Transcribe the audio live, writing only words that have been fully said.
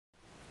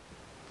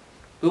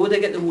Where would they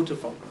get the water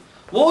from?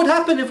 What would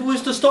happen if we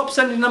was to stop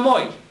sending them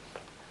oil?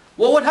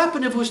 What would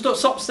happen if we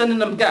stop sending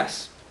them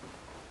gas?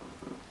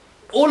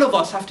 All of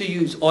us have to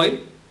use oil.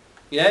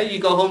 Yeah, you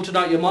go home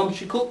tonight, your mum,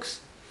 she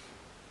cooks.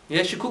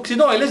 Yeah, she cooks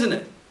in oil, isn't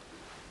it?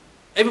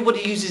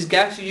 Everybody uses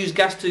gas. You use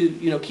gas to,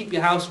 you know, keep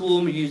your house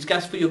warm. You use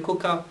gas for your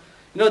cooker.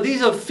 You know,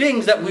 these are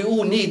things that we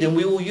all need and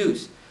we all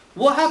use.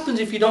 What happens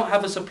if you don't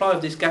have a supply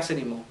of this gas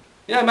anymore?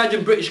 You know,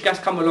 imagine British Gas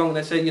come along and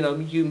they say, you know,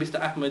 you,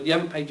 Mr. Ahmed, you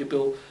haven't paid your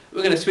bill.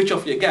 We're going to switch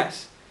off your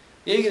gas.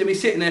 You're going to be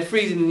sitting there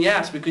freezing in your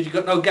house because you've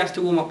got no gas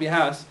to warm up your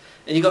house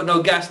and you've got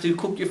no gas to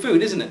cook your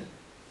food, isn't it?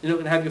 You're not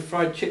going to have your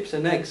fried chips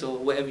and eggs or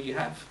whatever you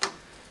have.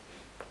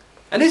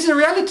 And this is a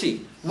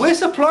reality. We're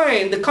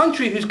supplying the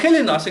country who's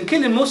killing us and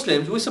killing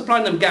Muslims, we're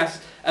supplying them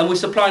gas and we're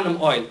supplying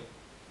them oil.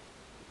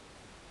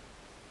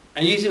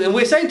 And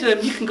we're saying to them,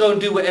 you can go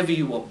and do whatever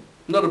you want.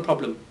 Not a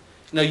problem.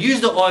 You know,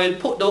 use the oil,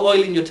 put the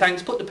oil in your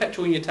tanks, put the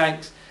petrol in your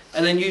tanks,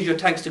 and then use your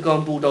tanks to go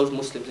and bulldoze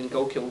Muslims and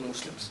go kill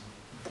Muslims.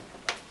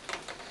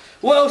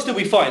 What else do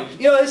we find?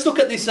 You know, let's look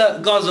at this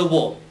Gaza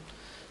war.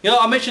 You know,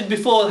 I mentioned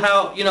before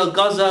how, you know,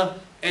 Gaza,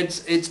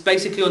 it's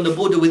basically on the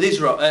border with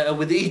Israel,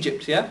 with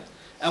Egypt, yeah?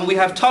 And we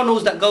have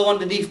tunnels that go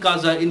underneath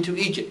Gaza into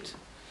Egypt.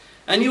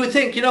 And you would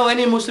think, you know,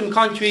 any Muslim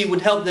country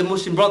would help their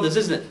Muslim brothers,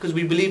 isn't it? Because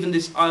we believe in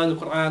this ayah in the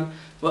Quran,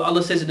 where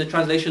Allah says in the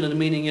translation and the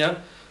meaning, you know,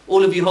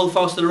 all of you hold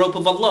fast to the rope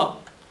of Allah.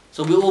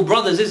 So we're all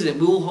brothers, isn't it?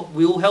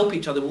 We all help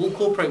each other, we all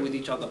cooperate with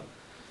each other.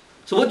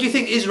 So what do you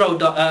think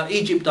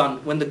Egypt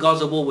done when the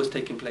Gaza war was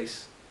taking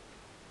place?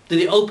 Did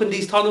it open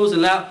these tunnels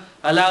and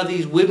allow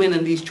these women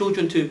and these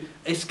children to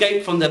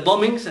escape from their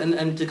bombings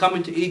and to come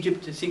into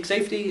Egypt to seek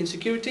safety and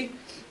security?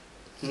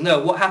 No,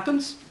 what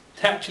happens?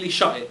 They actually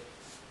shut it.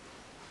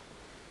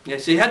 Yeah,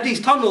 so you had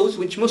these tunnels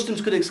which Muslims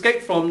could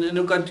escape from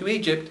and go to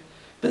Egypt,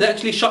 but they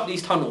actually shut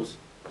these tunnels.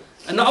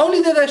 And not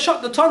only did they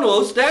shut the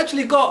tunnels,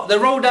 they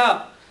rolled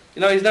out,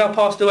 you know, he's now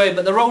passed away,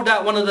 but they rolled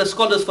out one of the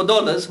scholars for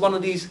dollars, one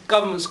of these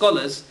government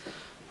scholars,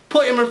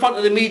 put him in front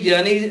of the media,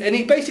 and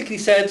he basically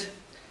said,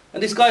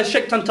 and this guy is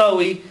Sheikh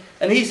Tantawi,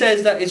 and he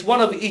says that it's one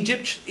of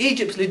Egypt's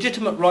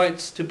legitimate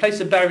rights to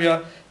place a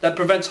barrier that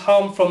prevents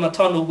harm from a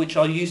tunnel which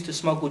are used to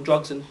smuggle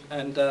drugs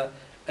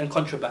and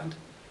contraband.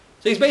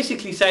 So he's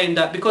basically saying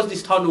that because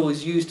this tunnel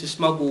is used to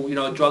smuggle, you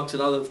know, drugs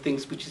and other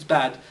things which is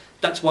bad,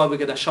 that's why we're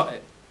going to shut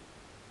it.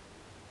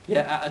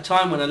 Yeah, at a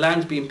time when a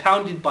land's being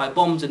pounded by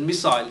bombs and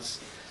missiles,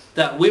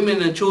 that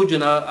women and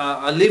children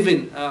are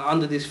living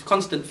under this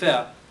constant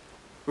fear.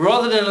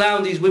 Rather than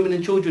allowing these women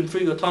and children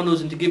through your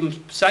tunnels and to give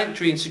them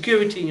sanctuary and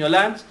security in your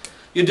lands,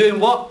 you're doing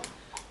what?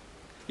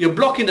 You're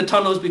blocking the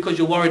tunnels because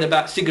you're worried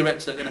about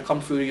cigarettes that are going to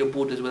come through your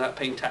borders without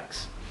paying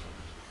tax.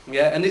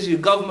 Yeah, and these are your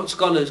government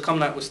scholars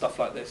coming out with stuff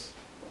like this.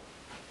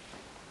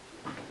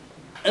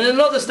 And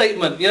another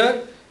statement, you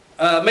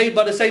know, made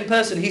by the same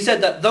person, he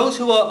said that those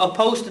who are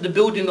opposed to the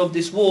building of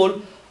this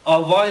wall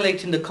are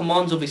violating the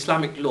commands of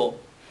Islamic law.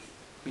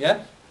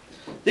 Yeah?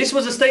 This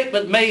was a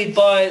statement made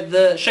by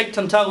the Sheikh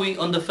Tantawi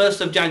on the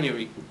 1st of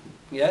January.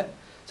 Yeah?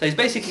 So he's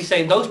basically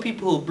saying those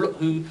people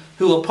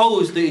who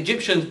oppose the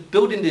Egyptians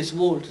building this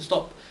wall to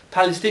stop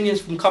Palestinians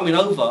from coming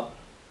over,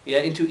 yeah,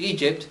 into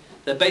Egypt,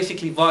 they're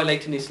basically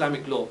violating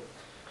Islamic law.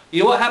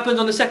 You know what happened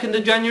on the 2nd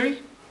of January?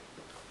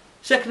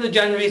 2nd of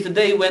January is the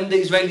day when the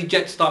Israeli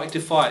jets started to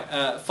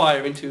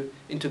fire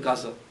into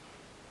Gaza.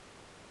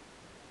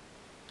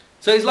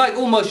 So it's like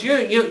almost you're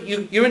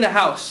in a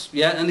house,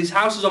 yeah, and this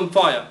house is on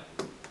fire.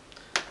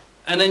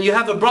 And then you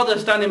have a brother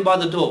standing by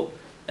the door.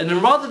 And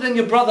then rather than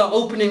your brother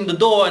opening the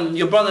door and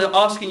your brother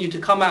asking you to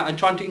come out and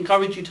trying to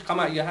encourage you to come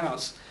out of your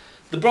house,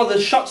 the brother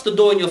shuts the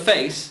door in your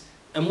face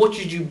and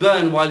watches you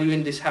burn while you're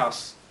in this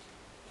house.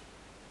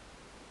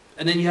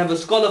 And then you have a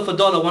scholar for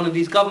dollar, one of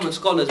these government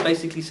scholars,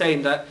 basically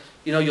saying that,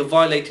 you know, you're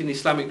violating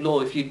Islamic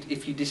law if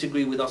you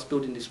disagree with us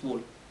building this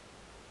wall.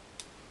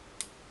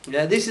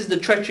 Yeah, this is the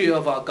treachery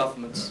of our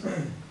governments.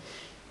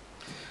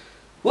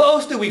 What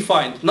else do we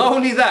find? Not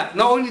only that,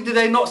 not only do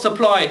they not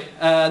supply,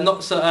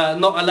 not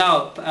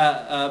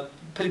allow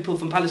people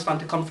from Palestine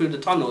to come through the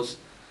tunnels,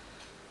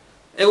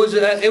 it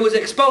was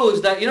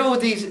exposed that, you know,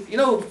 these, you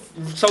know,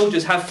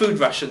 soldiers have food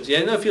rations. Yeah,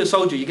 you know, if you're a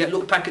soldier, you get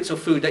little packets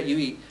of food that you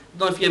eat. I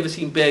don't know if you ever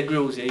seen Bear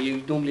Grylls. Yeah,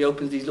 you normally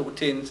opens these little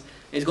tins.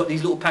 It's got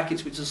these little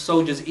packets which the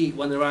soldiers eat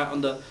when they're out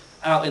in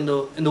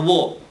the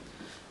war.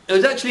 It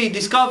was actually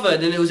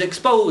discovered and it was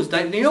exposed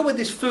that, you know, where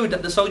this food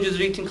that the soldiers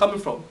are eating coming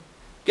from?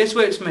 Guess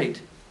where it's made?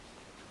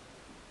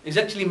 It's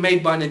actually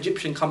made by an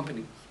Egyptian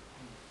company.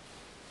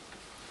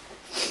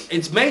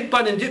 It's made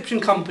by an Egyptian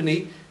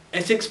company.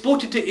 It's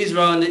exported to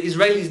Israel and the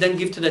Israelis then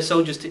give to their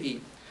soldiers to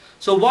eat.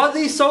 So while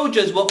these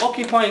soldiers were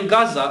occupying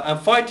Gaza and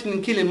fighting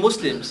and killing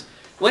Muslims,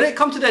 when it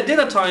come to their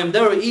dinner time,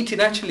 they were eating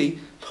actually,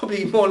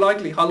 probably more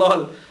likely,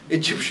 halal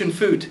Egyptian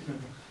food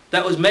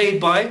that was made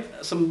by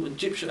some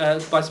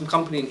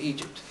company in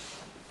Egypt.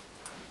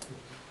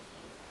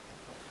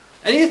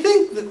 And you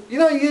think, that, you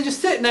know, you're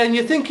just sitting there and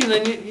you're thinking,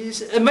 and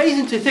it's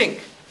amazing to think.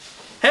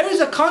 Here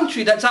is a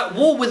country that's at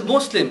war with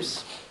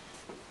Muslims,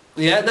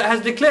 yeah, that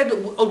has declared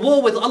a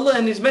war with Allah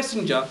and His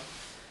Messenger,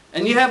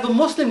 and you have a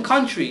Muslim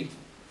country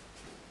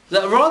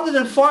that rather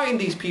than fighting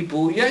these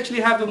people, you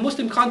actually have a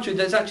Muslim country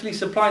that's actually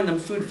supplying them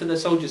food for their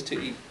soldiers to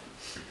eat.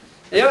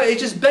 You know, it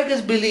just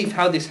beggars belief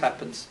how this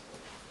happens.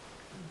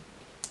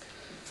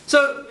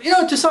 So, you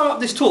know, to sum up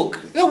this talk,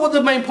 you know what are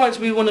the main points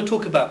we want to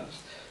talk about?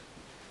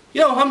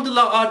 You know,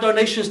 alhamdulillah, our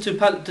donations to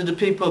the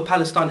people of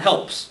Palestine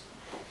helps,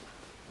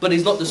 but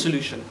it's not the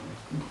solution.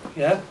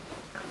 Yeah?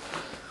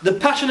 The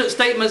passionate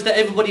statements that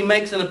everybody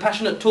makes and the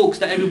passionate talks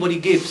that everybody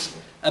gives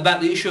about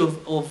the issue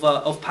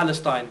of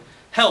Palestine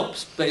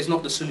helps, but it's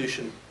not the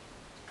solution.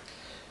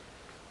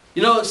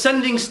 You know,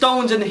 sending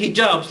stones and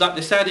hijabs like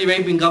the Saudi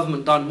Arabian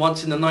government done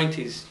once in the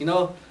 90s, you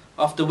know,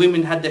 after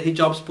women had their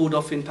hijabs pulled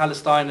off in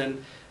Palestine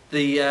and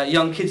the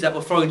young kids that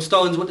were throwing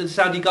stones, what did the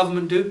Saudi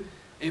government do?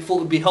 It thought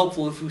it would be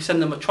helpful if we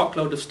send them a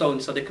truckload of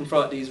stones so they can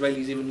throw at the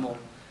Israelis even more.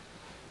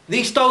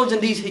 These stones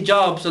and these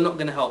hijabs are not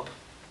going to help.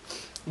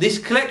 This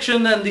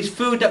collection and this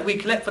food that we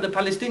collect for the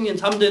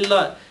Palestinians,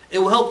 alhamdulillah, it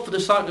will help for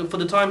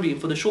the time being,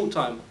 for the short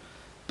time.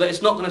 But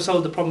it's not going to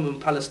solve the problem in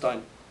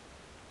Palestine.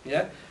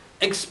 Yeah?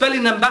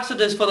 Expelling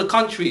ambassadors for the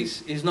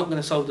countries is not going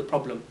to solve the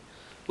problem.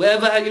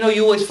 Wherever, you know,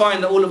 you always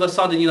find that all of a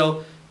sudden, you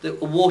know, the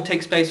war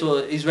takes place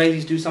or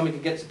Israelis do something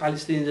against the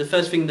Palestinians, the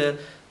first thing that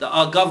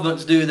our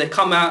governments do, they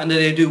come out and then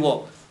they do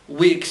what?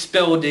 We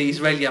expel the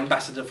Israeli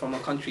ambassador from our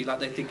country, like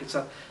they think it's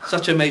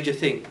such a major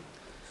thing.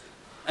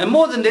 And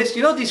more than this,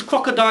 you know, these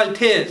crocodile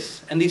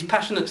tears and these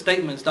passionate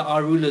statements that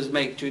our rulers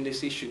make during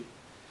this issue.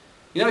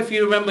 You know, if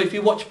you remember, if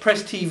you watch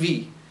Press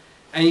TV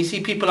and you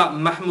see people like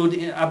Mahmoud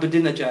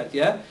Ahmadinejad,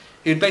 yeah,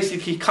 he'd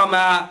basically come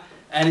out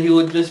and he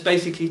would just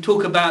basically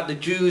talk about the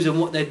Jews and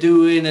what they're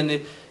doing, and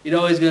you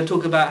know, he's going to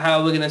talk about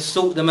how we're going to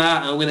sort them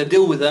out and we're going to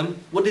deal with them.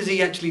 What does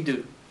he actually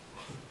do?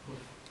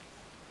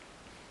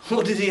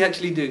 What does he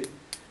actually do?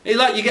 It's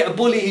like you get a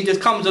bully, he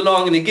just comes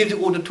along and he gives it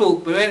all the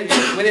talk, but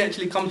when it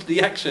actually comes to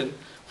the action,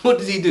 what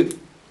does he do?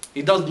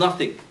 He does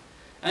nothing.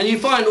 And you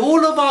find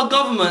all of our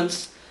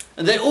governments,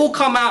 and they all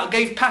come out,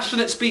 gave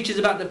passionate speeches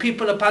about the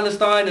people of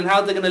Palestine and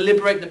how they're going to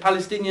liberate the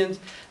Palestinians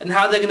and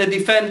how they're going to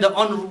defend the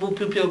honourable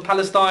people of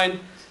Palestine.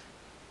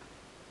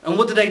 And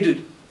what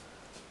do?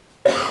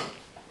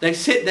 They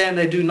sit there and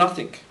they do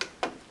nothing.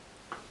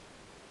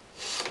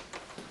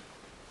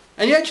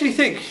 And you actually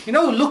think, you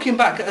know, looking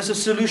back as a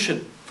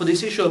solution for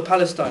this issue of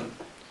Palestine,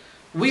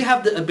 we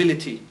have the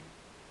ability.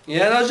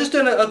 Yeah, and I was just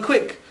doing a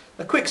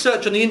quick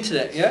search on the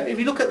internet. Yeah, if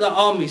you look at the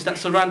armies that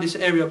surround this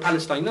area of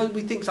Palestine, you know,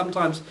 we think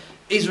sometimes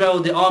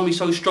Israel, the army is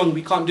so strong,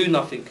 we can't do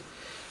nothing.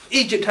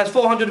 Egypt has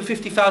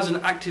 450,000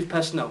 active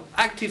personnel,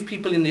 active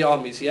people in the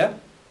armies. Yeah,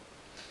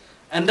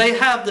 and they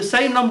have the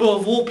same number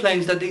of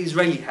warplanes that the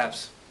Israeli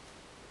has.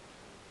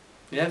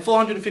 Yeah,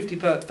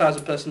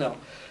 450,000 personnel.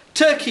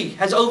 Turkey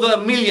has over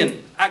 1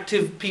 million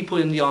active people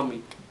in the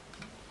army.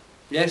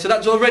 Yeah, so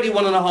that's already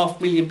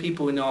 1.5 million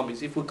people in the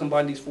armies if we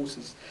combine these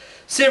forces.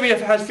 Syria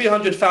has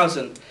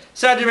 300,000.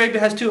 Saudi Arabia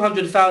has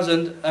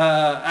 200,000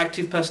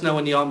 active personnel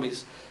in the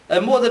armies.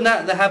 More than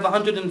that, they have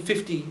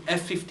 150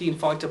 F-15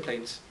 fighter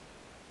planes.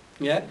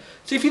 Yeah,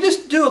 so if you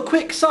just do a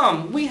quick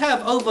sum, we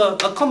have over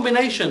a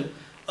combination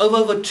of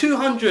over 2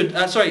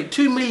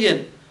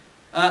 million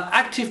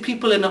active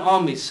people in the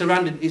armies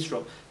surrounding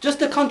Israel. Just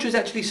the countries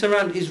actually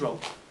surround Israel.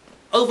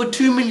 Over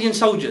 2 million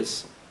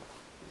soldiers.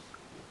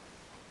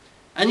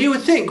 And you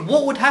would think,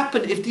 what would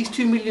happen if these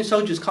 2 million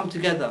soldiers come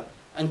together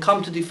and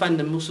come to defend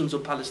the Muslims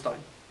of Palestine?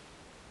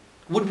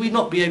 Would we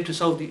not be able to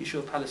solve the issue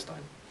of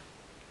Palestine?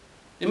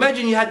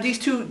 Imagine you had these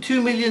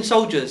 2 million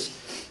soldiers,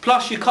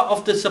 plus you cut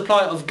off the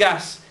supply of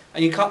gas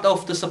and you cut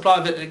off the supply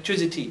of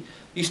electricity.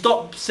 You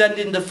stop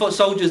sending the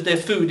soldiers their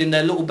food in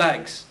their little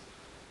bags.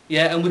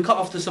 Yeah, and we cut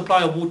off the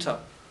supply of water.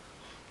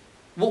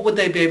 What would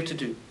they be able to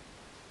do?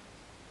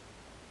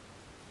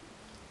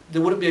 They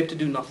wouldn't be able to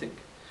do nothing.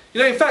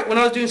 You know, in fact, when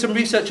I was doing some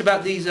research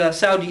about these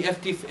Saudi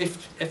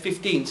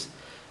F-15s,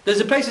 there's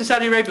a place in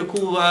Saudi Arabia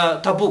called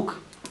Tabuk.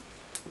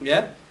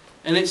 Yeah?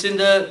 And it's in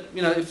the,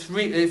 you know,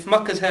 if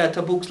Makkah's here,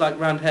 Tabuk's like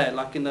round here,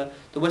 like in the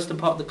western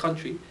part of the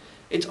country.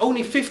 It's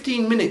only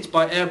 15 minutes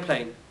by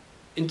airplane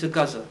into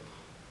Gaza.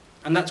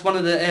 And that's one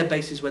of the air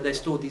bases where they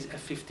store these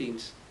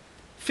F-15s.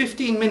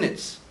 15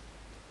 minutes.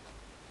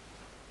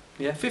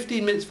 Yeah,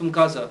 15 minutes from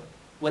Gaza,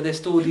 where they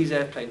store these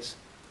airplanes.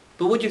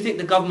 But what do you think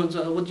the governments,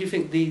 what do you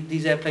think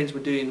these airplanes were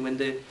doing when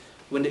the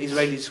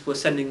Israelis were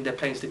sending their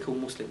planes to kill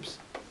Muslims?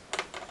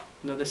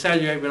 You know, the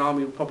Saudi Arabian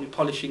army were probably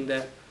polishing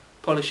their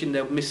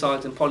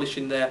missiles and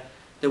polishing their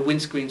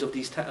windscreens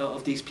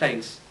of these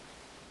planes.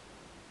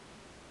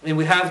 And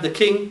we have the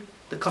king,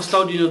 the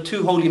custodian of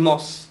 2 holy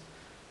mosques.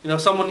 You know,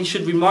 someone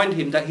should remind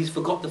him that he's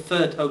forgot the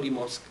 3rd holy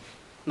mosque.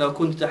 Now,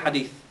 according to the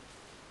hadith.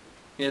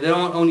 Yeah, there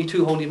aren't only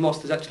 2 holy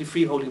mosques, there's actually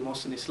 3 holy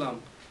mosques in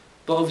Islam.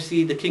 But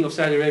obviously the king of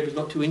Saudi Arabia is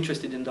not too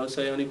interested in those,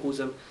 so he only calls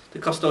them the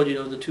custodian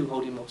of the 2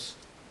 holy mosques.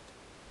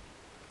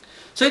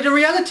 So the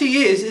reality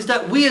is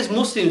that we as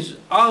Muslims,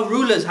 our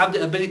rulers have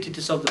the ability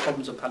to solve the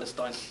problems of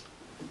Palestine.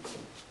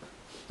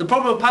 The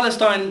problem of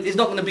Palestine is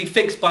not going to be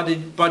fixed by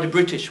the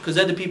British, because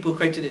they're the people who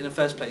created it in the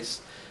first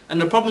place. And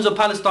the problems of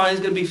Palestine is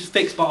going to be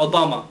fixed by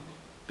Obama,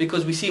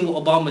 because we've seen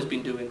what Obama's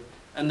been doing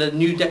and the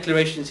new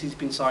declarations he's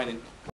been signing.